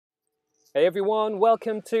Hey everyone,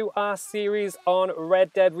 welcome to our series on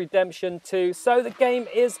Red Dead Redemption 2. So the game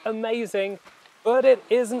is amazing, but it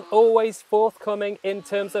isn't always forthcoming in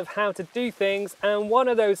terms of how to do things, and one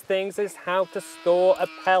of those things is how to store a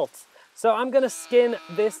pelt. So I'm going to skin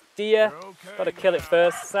this deer, got to kill it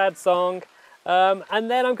first, sad song, and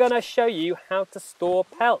then I'm going to show you how to store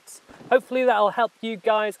pelts. Hopefully that'll help you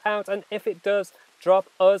guys out, and if it does, drop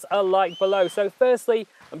us a like below. So firstly,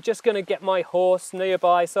 I'm just going to get my horse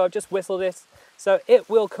nearby, so I've just whistled it, so it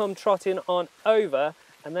will come trotting on over,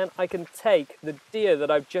 and then I can take the deer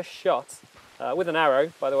that I've just shot with an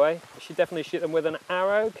arrow, by the way. I should definitely shoot them with an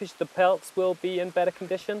arrow because the pelts will be in better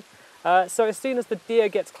condition. So as soon as the deer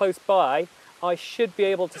gets close by, I should be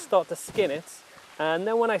able to start to skin it, and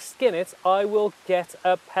then when I skin it, I will get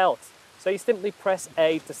a pelt. So you simply press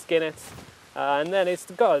A to skin it, and then it's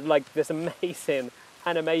got like this amazing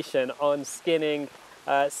animation on skinning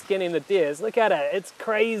the deers. Look at it, it's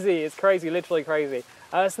crazy, literally crazy.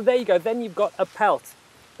 So there you go, then you've got a pelt.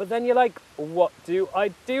 But then you're like, what do I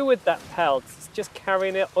do with that pelt? It's just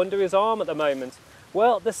carrying it under his arm at the moment.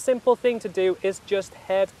 Well, the simple thing to do is just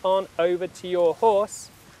head on over to your horse,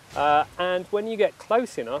 and when you get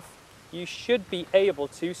close enough, you should be able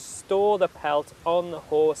to store the pelt on the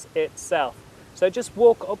horse itself. So just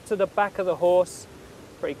walk up to the back of the horse,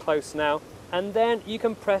 pretty close now, and then you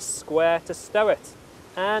can press square to stow it.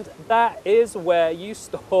 And that is where you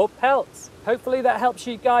store pelts. Hopefully that helps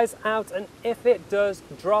you guys out, and if it does,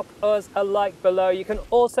 drop us a like below. You can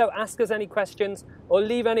also ask us any questions or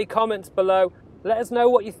leave any comments below. Let us know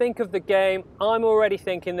what you think of the game. I'm already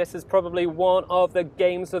thinking this is probably one of the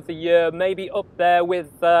games of the year, maybe up there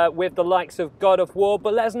with the likes of God of War,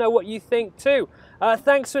 but let us know what you think too.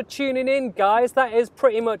 Thanks for tuning in, guys. That is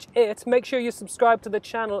pretty much it. Make sure you subscribe to the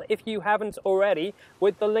channel if you haven't already,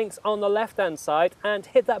 with the links on the left-hand side, and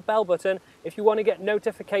hit that bell button if you want to get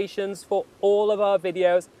notifications for all of our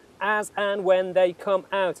videos as and when they come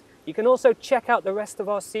out. You can also check out the rest of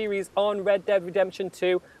our series on Red Dead Redemption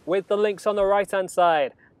 2 with the links on the right-hand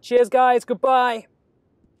side. Cheers, guys. Goodbye.